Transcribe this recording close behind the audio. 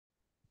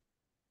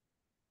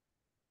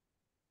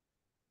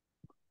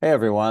Hey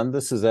everyone,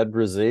 this is Ed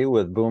Brzee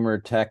with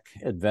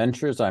BoomerTECH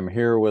Adventures. I'm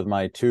here with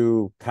my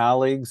two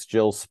colleagues,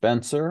 Jill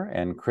Spencer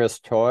and Chris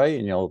Toy,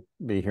 and you'll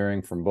be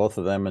hearing from both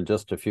of them in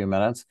just a few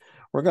minutes.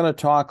 We're going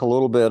to talk a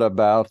little bit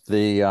about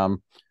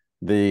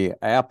the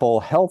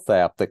Apple Health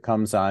app that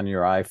comes on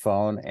your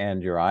iPhone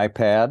and your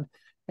iPad,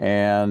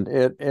 and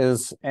it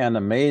is an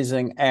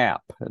amazing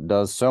app. It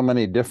does so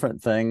many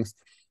different things.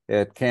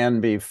 It can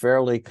be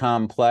fairly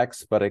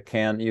complex, but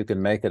you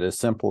can make it as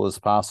simple as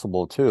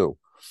possible too.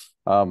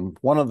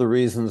 One of the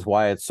reasons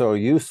why it's so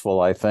useful,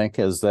 I think,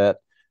 is that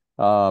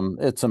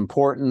it's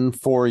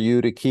important for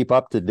you to keep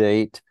up to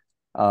date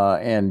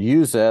and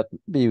use it.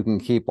 You can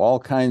keep all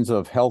kinds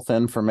of health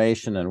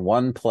information in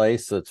one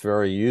place that's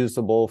very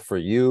usable for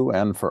you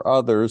and for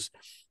others.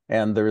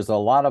 And there's a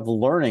lot of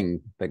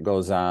learning that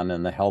goes on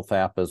in the health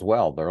app as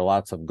well. There are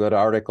lots of good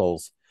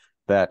articles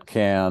that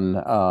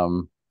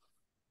that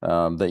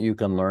you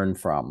can learn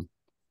from.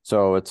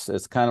 So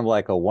it's kind of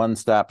like a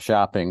one-stop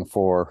shopping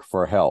for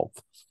health.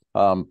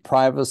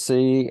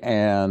 Privacy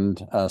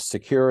and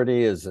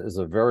security is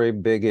a very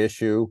big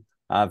issue,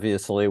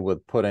 obviously,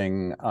 with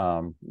putting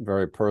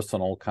very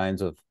personal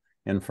kinds of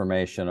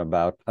information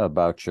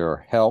about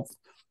your health.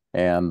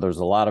 And there's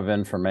a lot of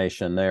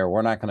information there.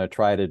 We're not going to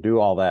try to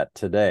do all that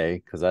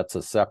today because that's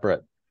a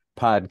separate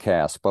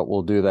podcast, but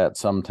we'll do that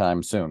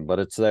sometime soon. But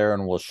it's there,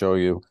 and we'll show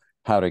you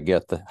how to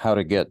get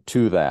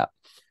to that.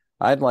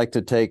 I'd like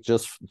to take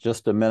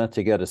just a minute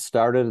to get us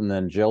started, and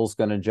then Jill's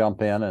going to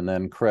jump in, and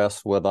then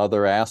Chris with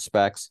other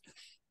aspects.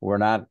 We're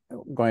not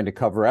going to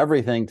cover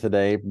everything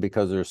today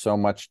because there's so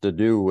much to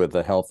do with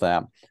the health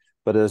app.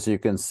 But as you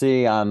can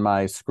see on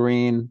my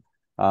screen,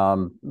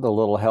 the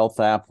little health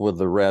app with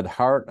the red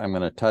heart, I'm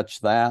going to touch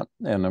that,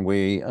 and then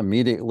we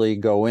immediately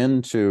go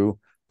into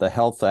the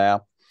health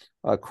app.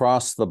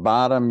 Across the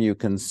bottom, you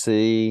can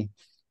see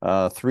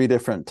three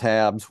different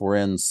tabs. We're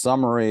in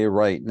summary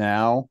right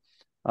now.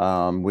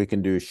 We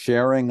can do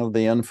sharing of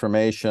the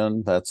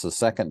information. That's the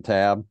second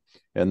tab.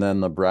 And then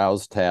the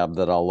browse tab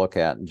that I'll look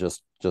at in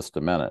just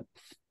a minute.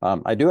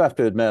 I do have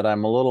to admit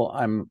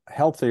I'm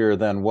healthier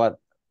than what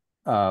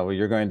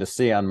you're going to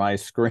see on my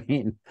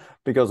screen,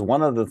 because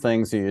one of the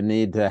things that you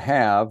need to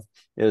have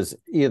is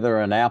either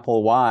an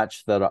Apple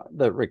Watch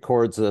that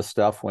records this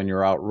stuff when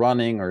you're out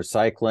running or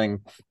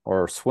cycling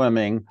or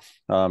swimming.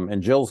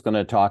 And Jill's going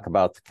to talk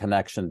about the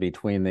connection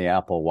between the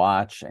Apple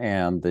Watch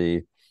and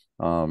the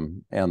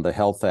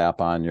health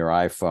app on your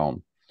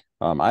iPhone.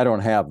 I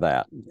don't have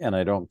that,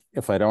 and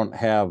if I don't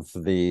have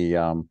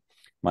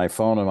my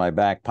phone in my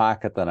back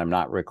pocket, then I'm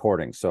not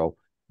recording. So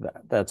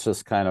that's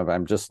just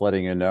I'm just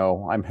letting you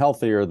know I'm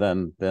healthier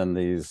than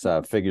these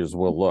figures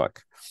will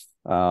look.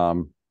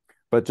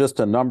 But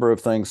just a number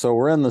of things. So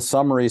we're in the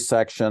summary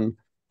section.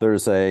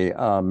 There's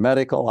a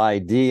medical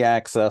ID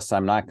access.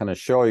 I'm not going to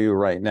show you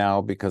right now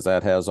because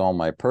that has all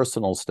my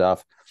personal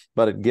stuff,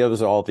 but it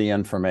gives all the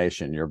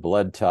information, your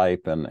blood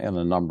type and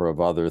a number of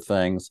other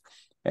things,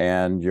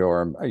 and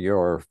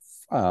your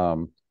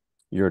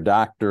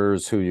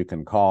doctors who you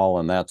can call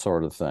and that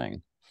sort of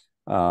thing.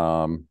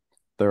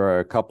 There are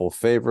a couple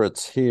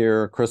favorites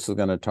here. Chris is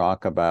going to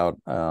talk about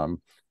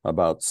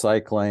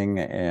cycling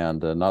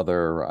and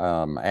another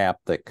app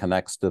that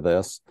connects to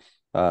this,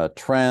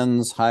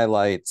 trends,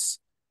 highlights,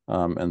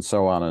 and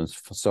so on and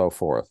so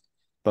forth.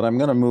 But I'm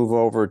going to move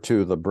over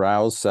to the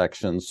browse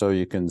section so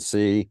you can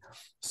see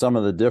some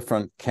of the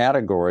different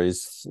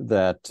categories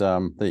that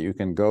you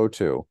can go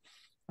to.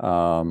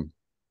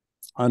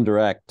 Under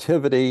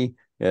activity,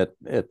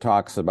 it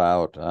talks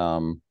about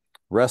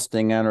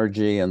resting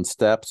energy and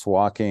steps,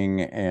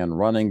 walking and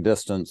running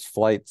distance,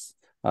 flights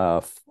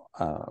of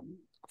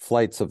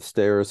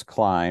stairs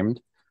climbed.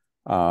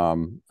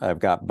 I've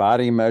got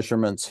body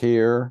measurements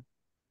here,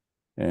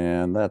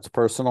 and that's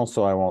personal,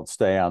 so I won't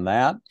stay on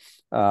that.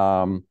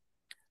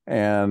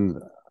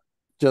 And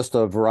just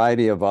a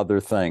variety of other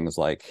things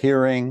like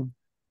hearing,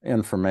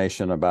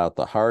 information about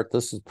the heart.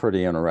 This is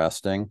pretty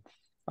interesting.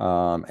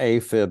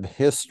 AFib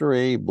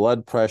history,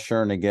 blood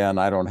pressure. And again,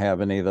 I don't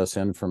have any of this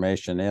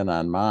information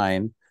on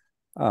mine,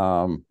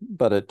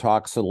 but it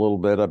talks a little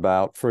bit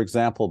about, for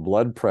example,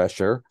 blood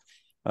pressure,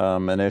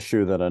 an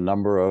issue that a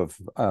number of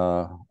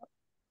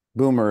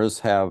boomers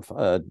have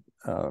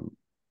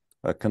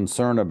a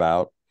concern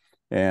about.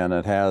 And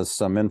it has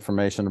some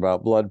information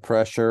about blood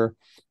pressure.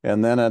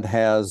 And then it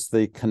has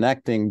the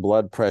connecting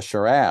blood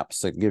pressure apps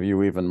that give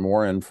you even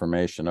more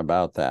information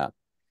about that.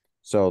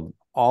 So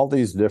all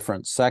these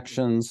different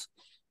sections,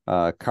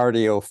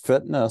 cardio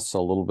fitness,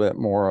 a little bit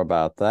more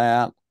about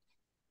that,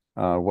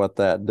 what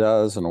that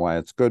does and why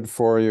it's good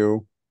for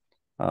you,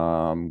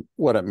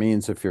 what it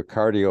means if your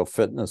cardio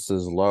fitness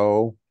is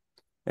low,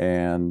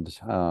 and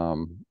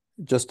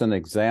just an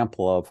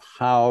example of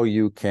how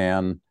you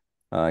can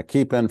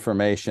keep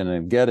information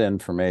and get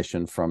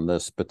information from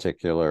this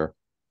particular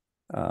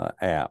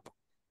app.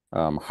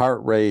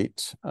 Heart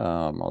rate,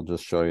 I'll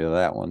just show you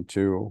that one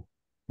too.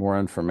 More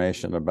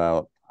information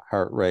about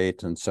heart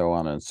rate and so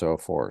on and so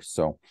forth.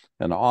 So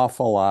an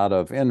awful lot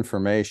of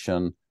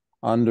information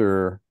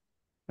under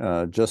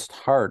just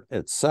heart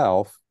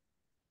itself.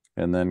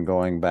 and then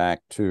going back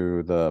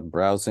to the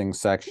browsing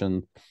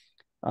section.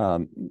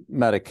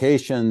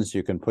 Medications,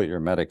 you can put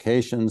your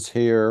medications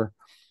here.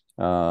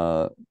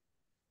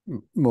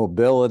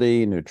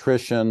 Mobility,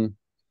 nutrition,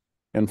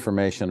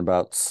 information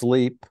about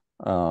sleep,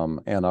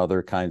 and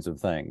other kinds of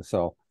things.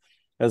 So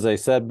as I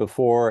said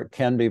before, it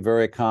can be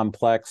very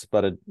complex,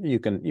 but you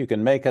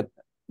can make it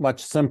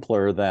much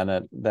simpler than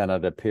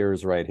it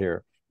appears right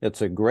here.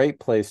 It's a great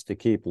place to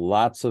keep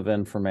lots of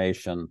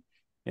information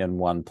in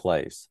one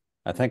place.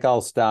 I think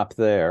I'll stop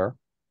there.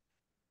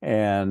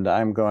 And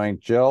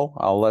Jill,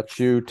 I'll let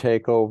you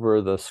take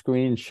over the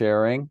screen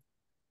sharing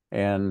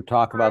and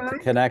talk about the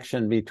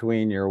connection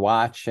between your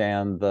watch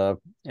and the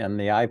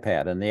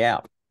iPad and the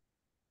app.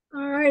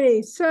 All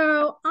righty.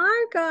 So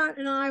I got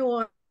an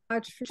iWatch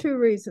for two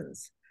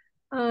reasons.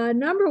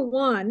 Number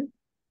one,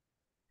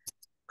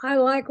 I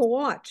like a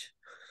watch.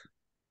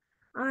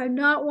 I'm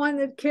not one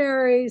that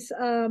carries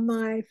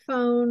my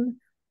phone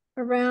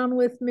around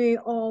with me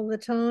all the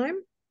time.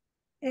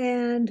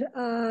 And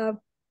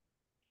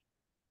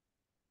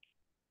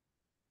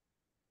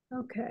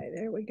okay,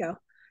 there we go.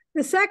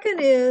 The second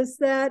is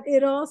that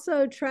it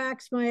also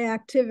tracks my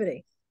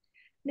activity.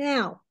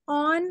 Now,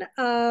 I'm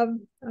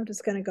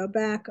just going to go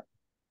back.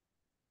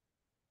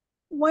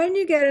 When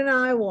you get an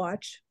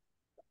iWatch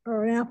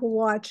or an Apple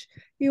Watch,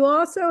 you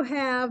also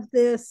have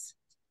this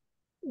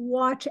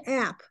watch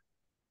app.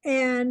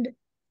 And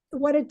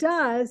what it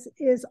does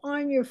is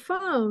on your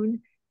phone,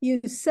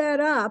 you set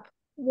up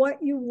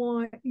what you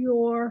want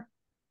your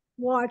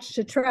watch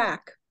to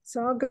track.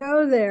 So I'll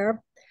go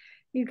there.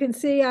 You can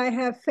see I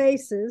have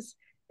faces,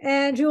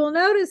 and you will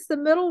notice the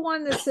middle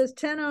one that says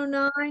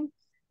 10:09,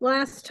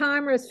 last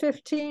timer is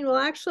 15. Well,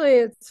 actually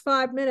it's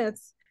 5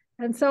 minutes.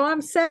 And so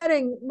I'm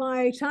setting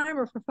my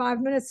timer for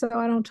 5 minutes so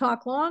I don't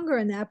talk longer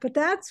in that. But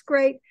that's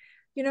great.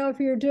 You know, if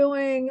you're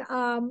doing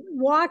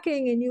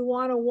walking and you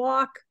want to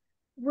walk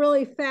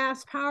really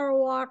fast, power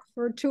walk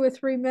for 2 or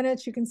 3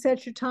 minutes, you can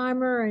set your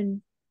timer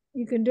and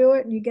you can do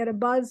it, and you get a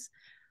buzz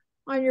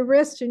on your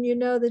wrist and you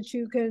know that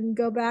you can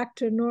go back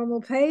to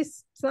normal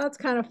pace. So that's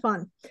kind of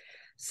fun.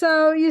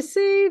 So you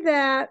see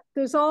that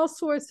there's all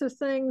sorts of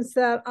things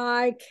that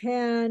I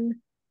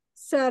can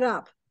set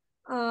up.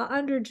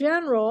 Under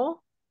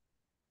general,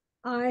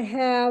 I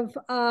have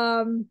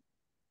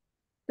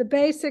the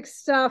basic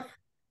stuff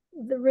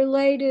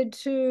related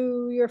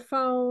to your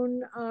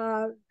phone,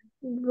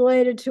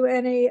 related to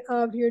any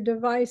of your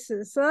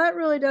devices. So that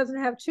really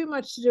doesn't have too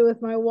much to do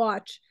with my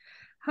watch.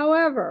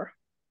 However,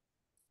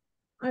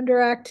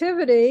 under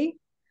activity,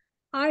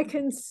 I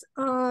can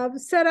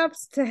set up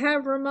to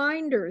have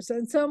reminders.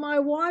 And so my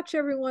watch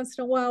every once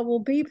in a while will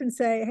beep and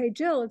say, hey,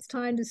 Jill, it's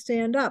time to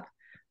stand up,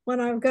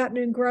 when I've gotten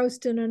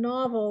engrossed in a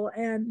novel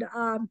and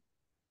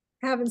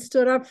haven't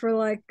stood up for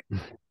like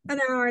an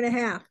hour and a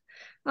half.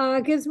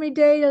 It gives me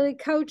daily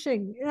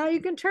coaching. Now, you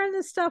can turn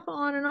this stuff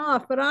on and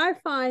off, but I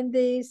find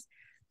these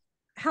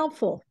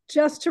helpful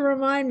just to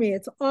remind me.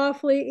 It's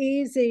awfully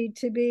easy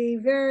to be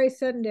very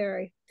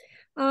sedentary.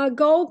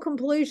 Goal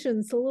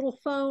completions, the little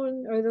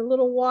phone or the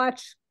little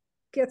watch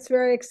gets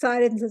very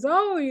excited and says,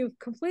 oh, you've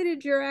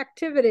completed your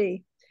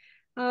activity.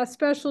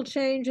 Special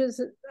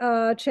changes,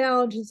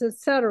 challenges,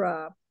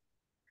 etc.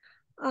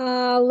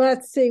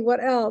 Let's see,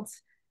 what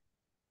else?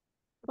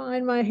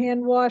 Find my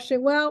hand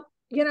washing. Well,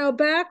 you know,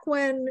 back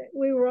when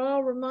we were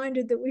all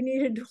reminded that we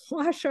needed to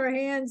wash our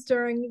hands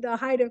during the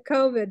height of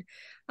COVID,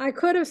 I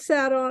could have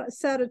set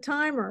a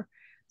timer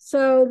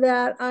so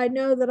that I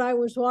know that I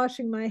was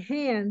washing my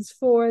hands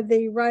for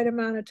the right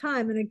amount of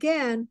time. And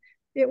again,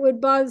 it would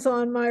buzz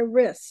on my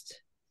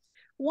wrist.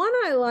 One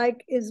I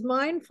like is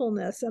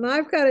mindfulness, and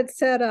I've got it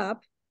set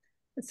up.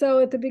 So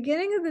at the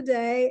beginning of the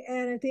day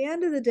and at the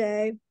end of the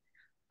day,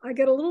 I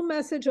get a little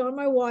message on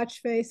my watch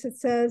face that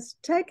says,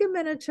 take a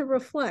minute to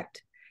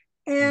reflect.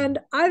 And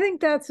I think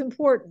that's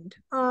important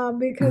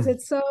because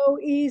it's so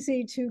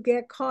easy to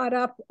get caught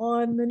up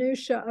on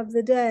minutia of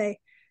the day.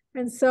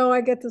 And so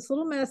I get this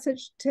little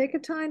message, take a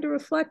time to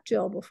reflect,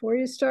 Jill, before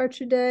you start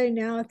your day,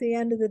 now at the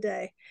end of the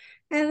day.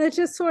 And it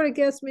just sort of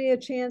gives me a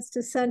chance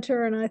to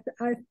center, and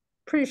I'm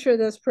pretty sure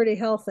that's pretty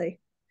healthy.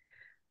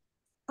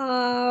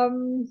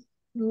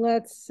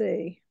 Let's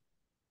see.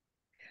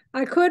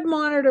 I could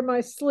monitor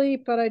my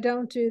sleep, but I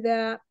don't do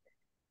that.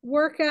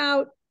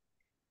 Workout,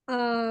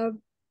 again,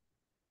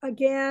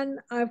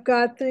 I've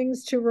got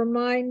things to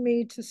remind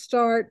me to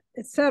start,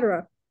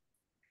 etc.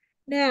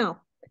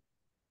 Now,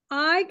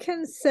 I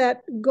can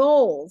set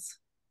goals.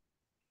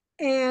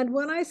 And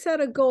when I set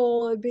a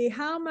goal, it'd be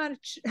how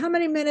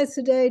many minutes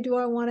a day do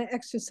I want to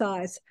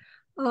exercise?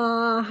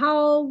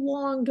 How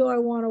long do I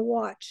want to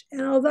watch?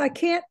 And although I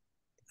can't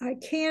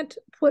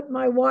put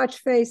my watch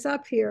face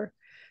up here,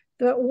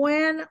 but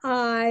when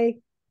I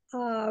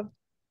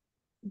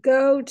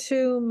go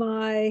to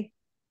my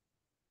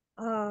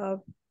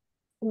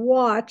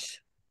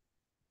watch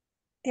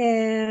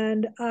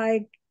and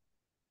I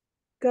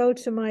go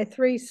to my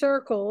 3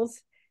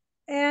 circles,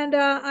 and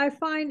I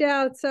find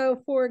out,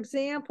 so for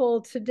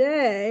example,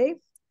 today,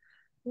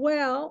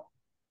 well,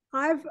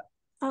 I've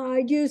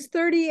used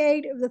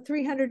 38 of the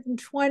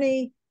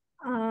 320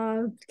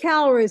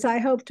 calories I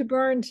hope to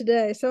burn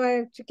today. So I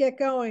have to get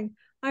going.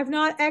 I've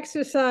not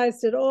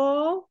exercised at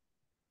all.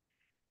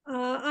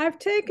 I've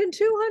taken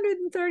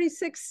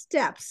 236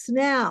 steps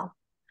now.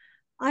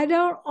 I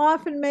don't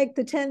often make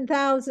the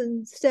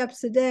 10,000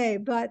 steps a day,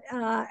 but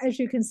as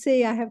you can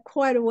see, I have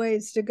quite a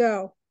ways to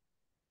go.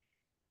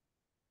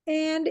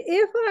 And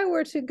if I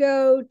were to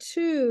go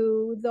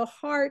to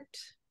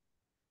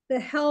the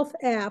health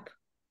app,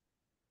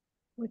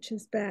 which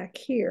is back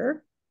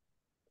here,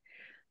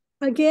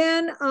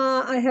 again,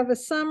 I have a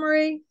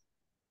summary,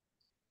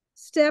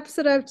 steps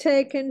that I've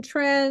taken,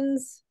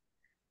 trends.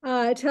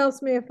 It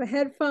tells me if a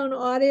headphone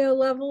audio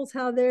levels,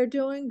 how they're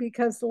doing,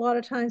 because a lot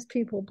of times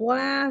people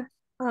blast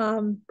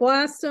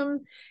them.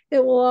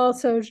 It will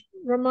also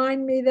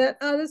remind me that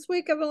this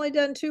week I've only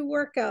done 2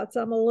 workouts.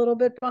 I'm a little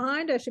bit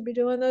behind. I should be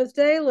doing those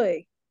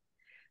daily.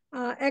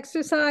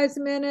 Exercise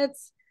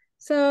minutes.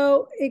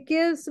 So it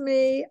gives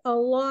me a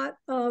lot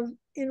of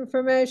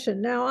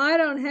information. Now, I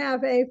don't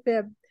have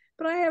AFib,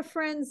 but I have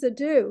friends that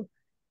do.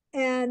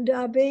 And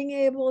being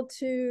able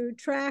to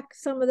track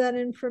some of that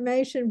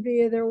information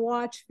via their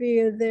watch,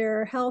 via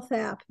their health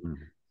app,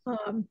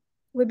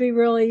 would be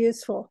really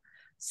useful.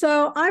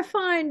 So I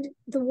find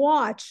the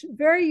watch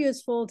very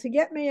useful to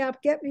get me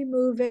up, get me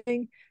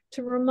moving,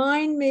 to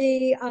remind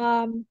me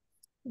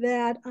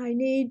that I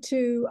need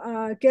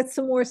to get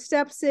some more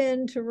steps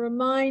in, to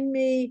remind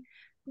me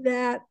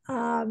that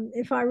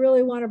if I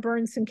really want to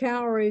burn some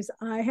calories,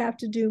 I have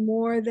to do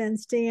more than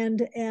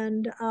stand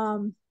and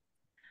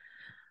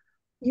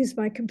use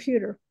my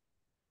computer.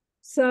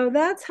 So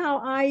that's how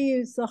I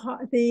use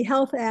the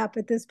health app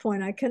at this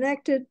point. I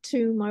connect it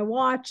to my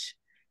watch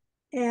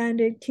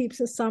and it keeps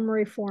a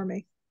summary for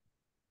me.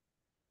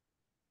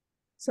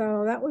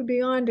 So that would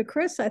be on to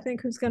Chris, I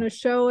think, who's going to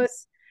show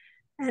us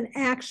an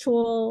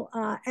actual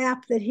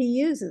app that he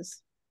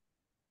uses.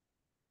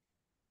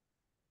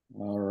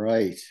 All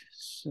right,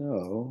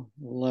 so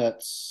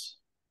let's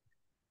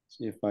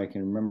see if I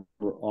can remember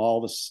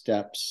all the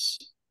steps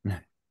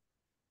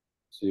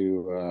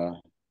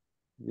to,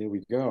 there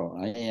we go.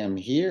 I am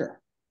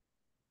here.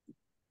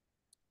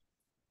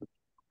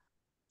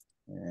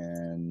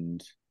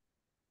 And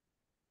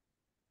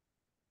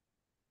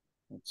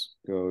let's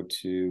go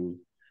to,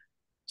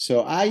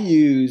 so I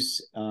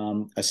use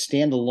a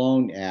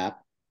standalone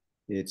app.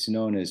 It's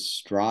known as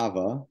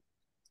Strava,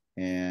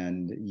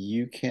 and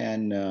you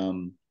can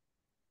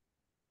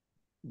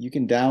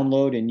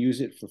download and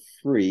use it for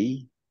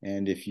free.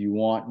 And if you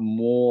want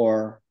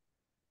more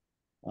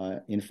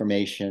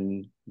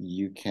information,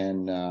 you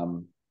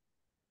can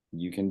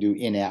do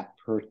in-app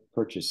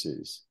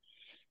purchases.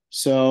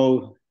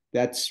 So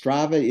that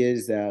Strava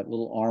is that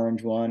little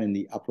orange one in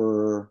the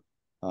upper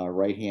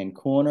right-hand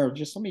corner.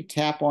 Just let me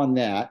tap on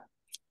that,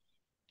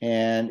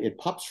 and it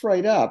pops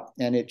right up,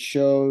 and it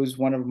shows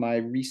one of my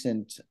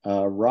recent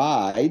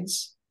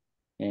rides.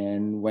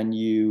 And when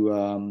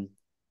you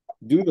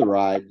do the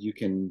ride, you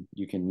can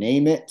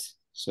name it.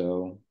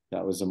 So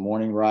that was a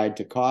morning ride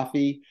to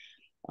coffee.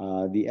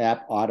 The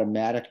app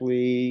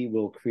automatically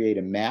will create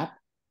a map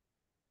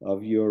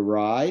of your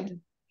ride.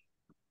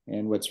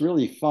 And what's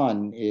really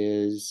fun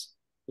is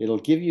it'll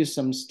give you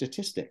some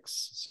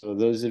statistics. So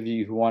those of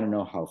you who want to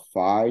know how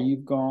far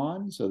you've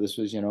gone, so this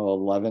was,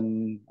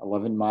 11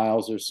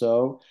 miles or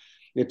so,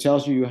 it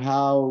tells you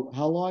how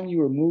long you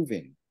were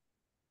moving.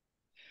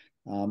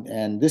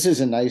 And this is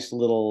a nice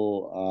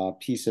little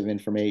piece of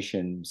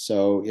information.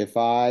 So if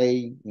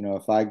I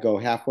go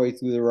halfway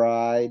through the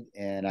ride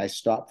and I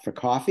stop for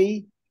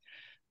coffee,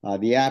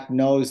 the app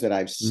knows that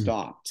I've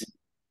stopped,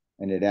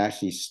 and it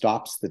actually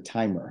stops the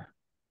timer.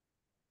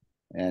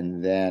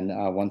 And then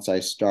once I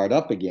start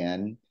up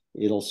again,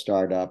 it'll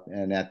start up.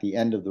 And at the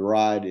end of the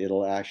ride,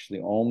 it'll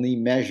actually only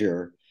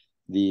measure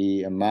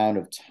the amount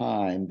of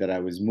time that I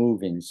was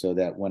moving, so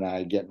that when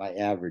I get my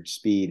average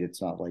speed,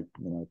 it's not like,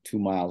 2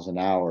 miles an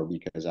hour,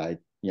 because I,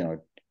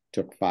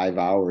 took 5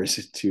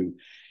 hours to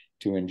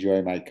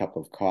enjoy my cup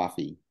of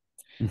coffee.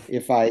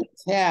 If I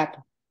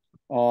tap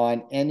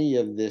on any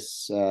of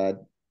this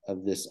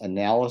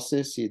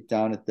analysis, see it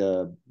down at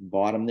the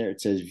bottom there,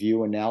 it says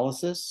view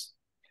analysis.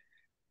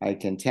 I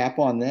can tap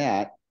on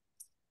that,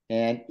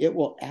 and it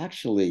will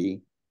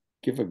actually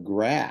give a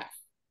graph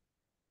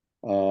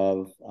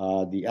of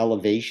the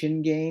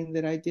elevation gain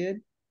that I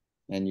did.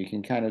 And you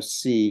can kind of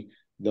see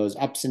those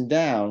ups and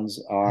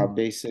downs are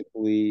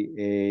basically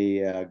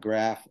a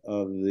graph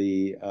of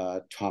the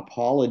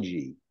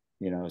topology,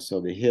 so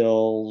the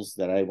hills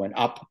that I went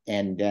up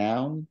and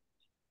down.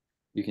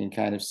 You can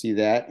kind of see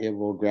that. It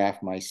will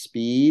graph my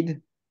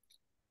speed.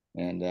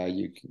 And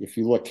if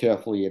you look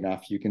carefully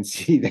enough, you can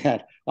see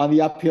that on the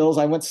uphills,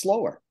 I went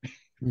slower.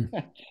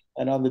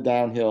 And on the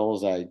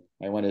downhills, I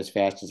went as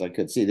fast as I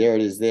could. See, there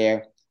it is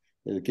there.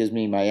 It gives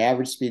me my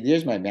average speed.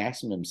 There's my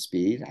maximum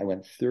speed. I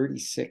went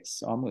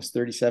 36, almost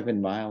 37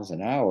 miles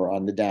an hour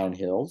on the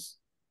downhills.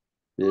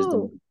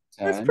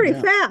 That's pretty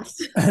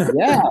fast.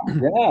 Yeah,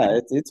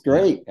 it's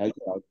great.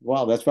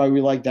 Wow, that's why we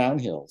like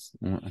downhills.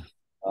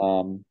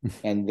 And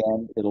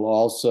then it'll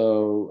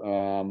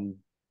also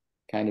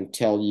kind of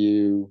tell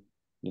you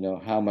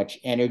how much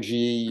energy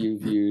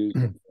you've used,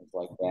 and things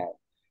like that.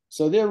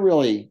 So they're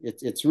really,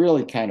 it's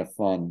really kind of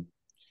fun.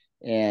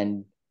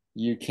 And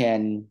you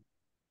can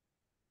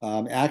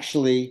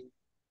actually,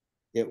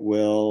 it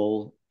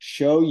will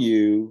show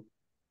you,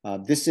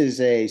 this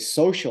is a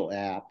social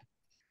app.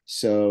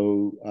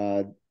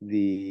 So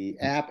the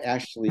app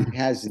actually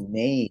has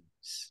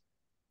names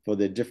for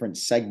the different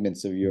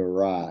segments of your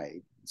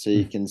ride. So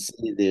you can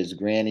see there's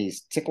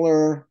Granny's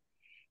Tickler,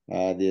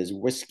 there's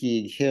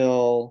Whiskey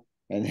Hill,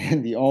 and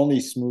then the only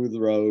smooth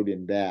road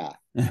in Bath.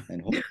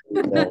 And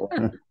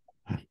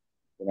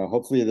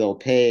hopefully they'll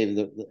pave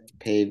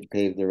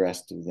the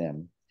rest of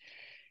them.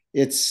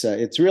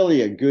 It's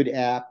really a good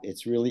app.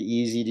 It's really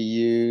easy to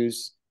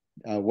use.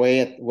 Way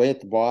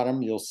at the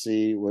bottom, you'll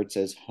see where it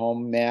says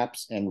Home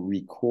Maps and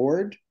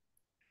Record.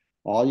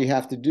 All you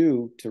have to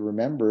do to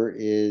remember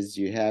is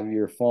you have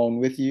your phone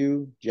with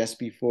you just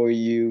before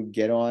you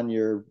get on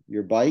your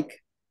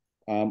bike,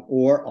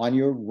 or on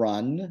your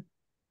run,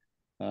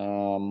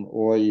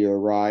 or your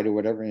ride, or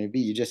whatever it may be.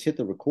 You just hit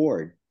the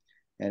record,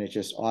 and it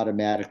just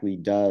automatically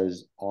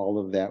does all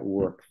of that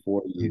work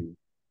for you.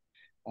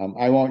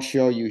 I won't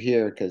show you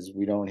here because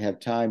we don't have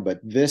time,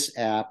 but this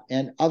app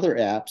and other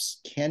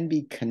apps can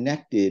be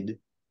connected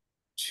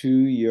to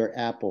your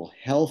Apple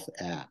Health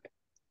app.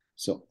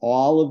 So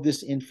all of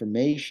this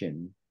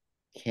information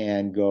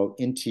can go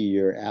into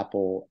your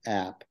Apple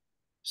app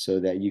so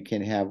that you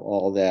can have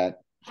all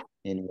that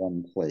in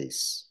one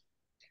place.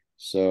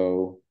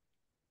 So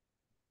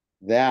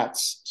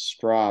that's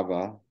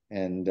Strava.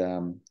 And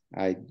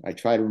I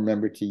try to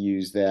remember to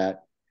use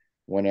that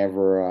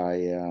whenever I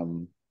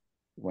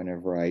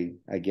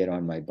get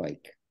on my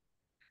bike.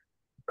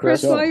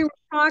 Chris, So, while you were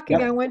talking,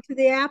 yep. I went to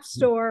the App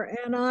Store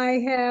and I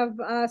have,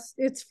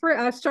 it's free.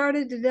 I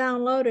started to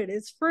download it.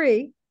 It's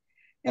free.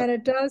 And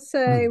it does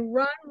say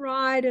run,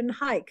 ride, and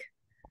hike.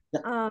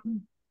 Yep.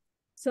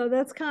 So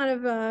that's kind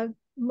of a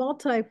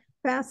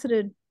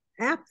multifaceted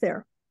app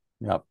there.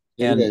 Yep.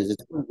 It is.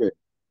 It's good.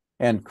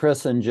 And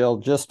Chris and Jill,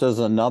 just as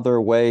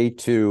another way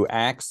to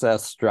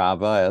access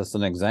Strava, as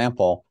an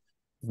example,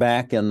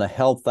 back in the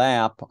health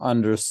app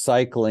under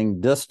cycling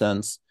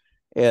distance,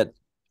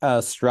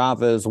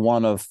 Strava is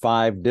one of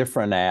 5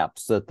 different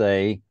apps that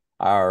they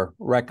are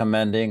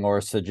recommending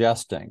or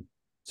suggesting.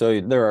 So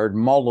there are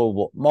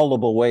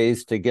multiple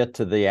ways to get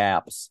to the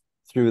apps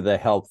through the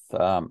health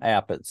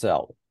app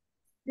itself.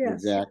 Yes.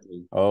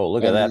 Exactly. Oh,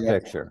 look at that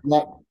picture.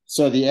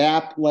 So the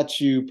app lets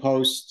you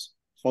post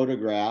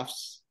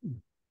photographs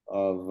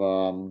of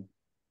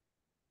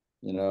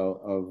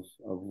of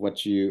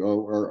what you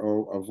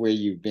or of where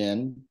you've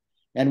been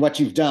and what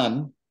you've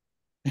done.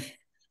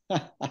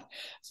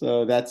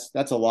 So that's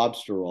a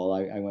lobster roll.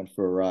 I went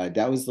for a ride.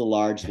 That was the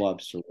large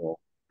lobster roll.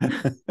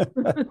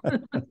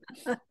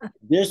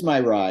 Here's my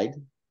ride.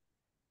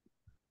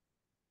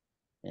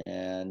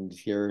 And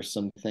here are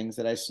some things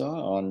that I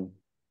saw on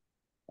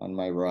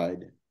my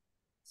ride.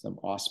 Some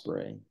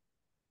osprey.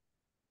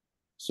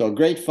 So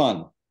great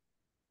fun.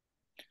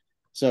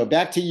 So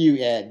back to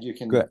you, Ed. You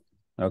can. Good.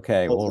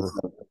 Okay. Well,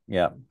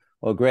 yeah.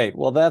 Well, great.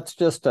 Well, that's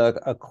just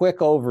a quick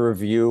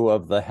overview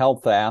of the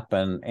health app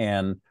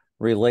and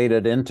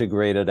related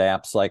integrated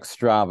apps like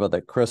Strava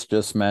that Chris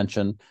just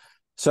mentioned.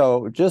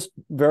 So just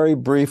very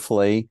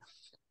briefly,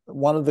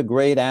 one of the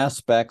great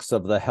aspects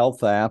of the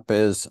health app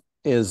is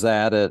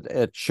that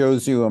it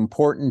shows you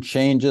important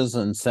changes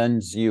and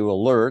sends you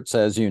alerts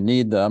as you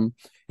need them.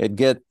 It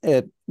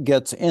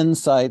gets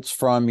insights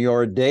from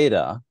your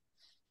data,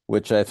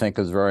 which I think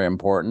is very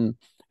important,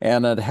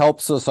 and it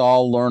helps us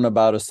all learn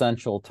about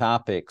essential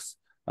topics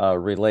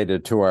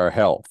related to our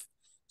health.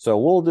 So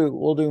we'll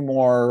do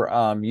more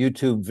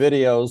YouTube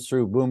videos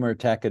through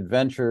BoomerTECH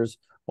Adventures.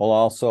 We'll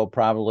also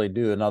probably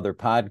do another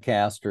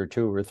podcast or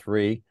 2 or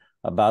 3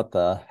 about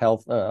the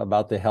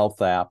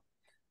health app.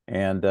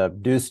 And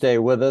do stay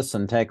with us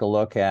and take a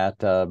look at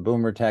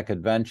BoomerTECH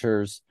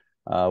Adventures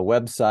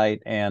website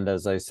and,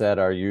 as I said,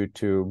 our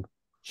YouTube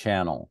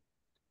channel.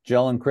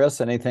 Jill and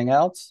Chris, anything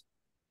else?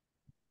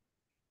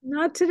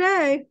 Not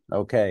today.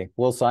 Okay,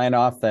 we'll sign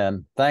off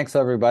then. Thanks,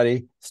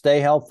 everybody. Stay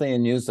healthy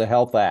and use the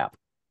health app.